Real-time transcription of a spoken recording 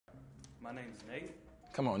My name's Nate.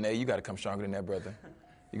 Come on, Nate. You got to come stronger than that, brother.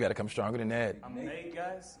 You got to come stronger than that. I'm Nate,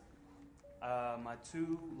 guys. My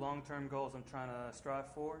 2 long-term goals I'm trying to strive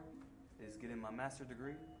for is getting my master's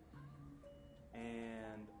degree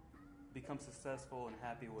and become successful and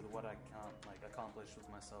happy with what I accomplished with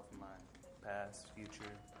myself in my past, future.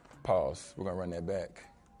 Pause. We're going to run that back.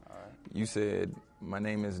 All right. You said, my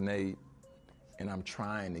name is Nate, and I'm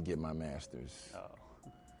trying to get my master's. Oh.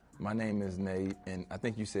 My name is Nate, and I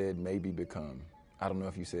think you said maybe become. I don't know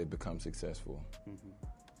if you said become successful. Mm-hmm.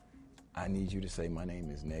 I need you to say, my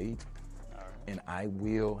name is Nate, All right. and I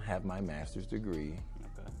will have my master's degree.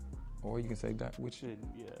 Okay. Or you can say, which Yeah.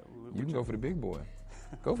 you can go for the big boy.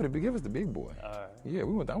 Go for give us the big boy. All right. Yeah,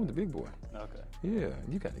 we went down with the big boy. Okay. Yeah,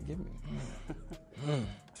 you got to give me.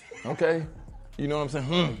 Okay. You know what I'm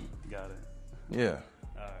saying? Got it. Yeah.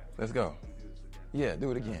 All right. Let's go. Do this again. Yeah,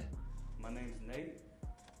 do it again. My name's Nate.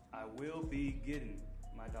 I will be getting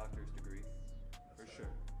my doctor's degree, for sure.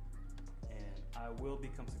 And I will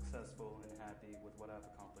become successful and happy with what I've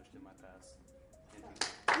accomplished in my past.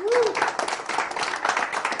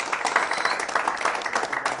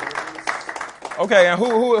 Okay, and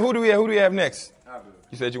who do we have next? I'll do it.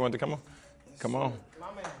 You said you wanted to come on? Come on. My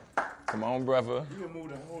man, Come on, brother. you can move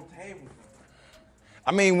the whole table.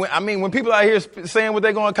 I mean, when people out here saying what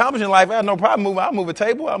they're going to accomplish in life, I have no problem moving. I'll move a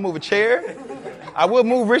table. I'll move a chair. I would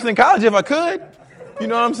move Richland College if I could. You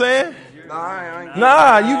know what I'm saying?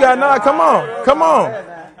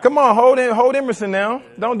 Come on. Hold Emerson now.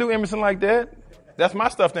 Don't do Emerson like that. That's my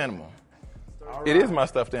stuffed animal. All It right. is my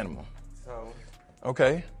stuffed animal. So,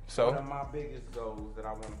 Okay, one so of my biggest goals that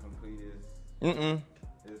I want to complete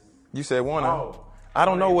is you said wanna. Oh. I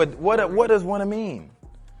don't know what does wanna mean.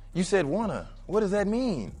 You said wanna. What does that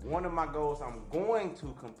mean? one of my goals I'm going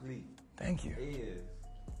to complete Thank you. is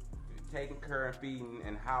taking care of feeding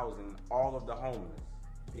and housing all of the homeless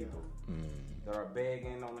people that are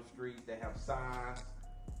begging on the streets, that have signs,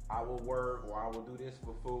 I will work or I will do this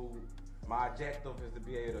for food. My objective is to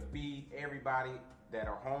be able to feed everybody that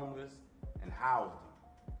are homeless and house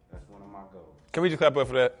them. That's one of my goals. Can we just clap up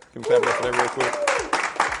for that? Can we clap up for that real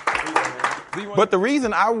quick? But the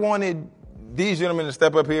reason I wanted these gentlemen to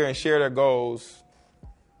step up here and share their goals,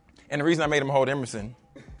 and the reason I made them hold Emerson,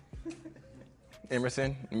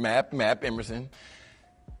 Emerson,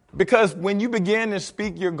 because when you begin to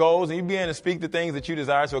speak your goals and you begin to speak the things that you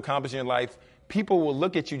desire to accomplish in your life, people will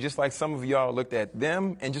look at you just like some of y'all looked at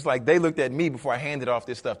them and just like they looked at me before I handed off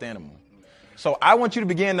this stuffed animal. So I want you to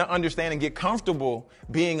begin to understand and get comfortable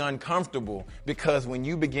being uncomfortable, because when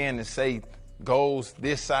you begin to say goals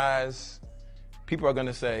this size, people are going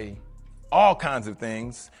to say all kinds of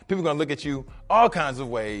things. People are going to look at you all kinds of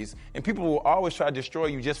ways, and people will always try to destroy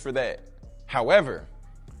you just for that. However,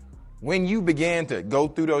 when you begin to go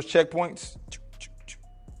through those checkpoints,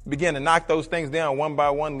 begin to knock those things down one by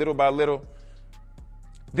one, little by little,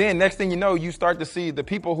 then next thing you know, you start to see the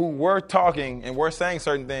people who were talking and were saying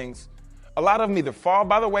certain things, a lot of them either fall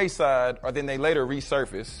by the wayside or then they later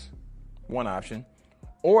resurface, one option,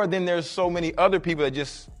 or then there's so many other people that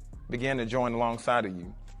just began to join alongside of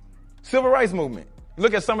you. Civil rights movement.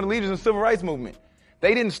 Look at some of the leaders in the civil rights movement.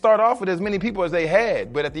 They didn't start off with as many people as they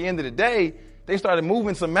had, but at the end of the day, they started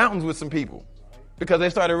moving some mountains with some people because they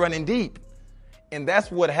started running deep. And that's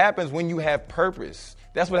what happens when you have purpose.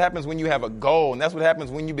 That's what happens when you have a goal. And that's what happens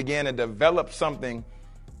when you begin to develop something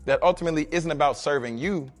that ultimately isn't about serving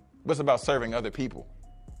you, but it's about serving other people.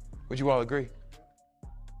 Would you all agree?